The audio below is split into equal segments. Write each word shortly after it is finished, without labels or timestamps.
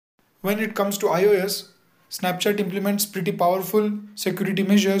When it comes to iOS, Snapchat implements pretty powerful security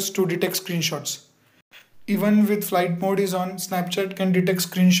measures to detect screenshots. Even with flight mode is on, Snapchat can detect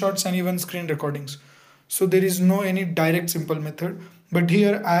screenshots and even screen recordings. So there is no any direct simple method. But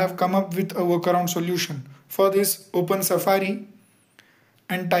here I have come up with a workaround solution. For this, open Safari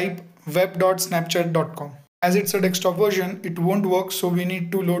and type web.snapchat.com. As it's a desktop version, it won't work, so we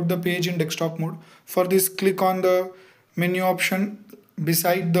need to load the page in desktop mode. For this, click on the menu option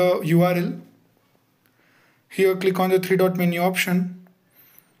beside the URL. Here click on the three-dot menu option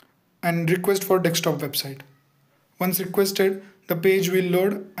and request for desktop website. Once requested, the page will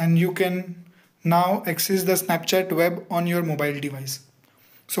load and you can now access the Snapchat web on your mobile device.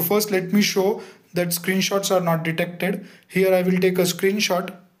 So first let me show that screenshots are not detected. Here I will take a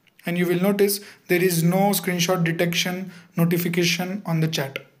screenshot and you will notice there is no screenshot detection notification on the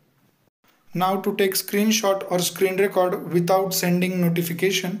chat. Now to take screenshot or screen record without sending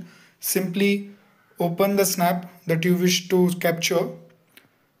notification, simply open the snap that you wish to capture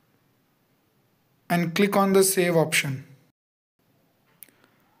and click on the save option.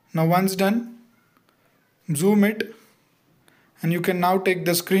 Now once done, zoom it and you can now take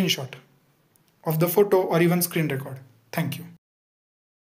the screenshot of the photo or even screen record. Thank you.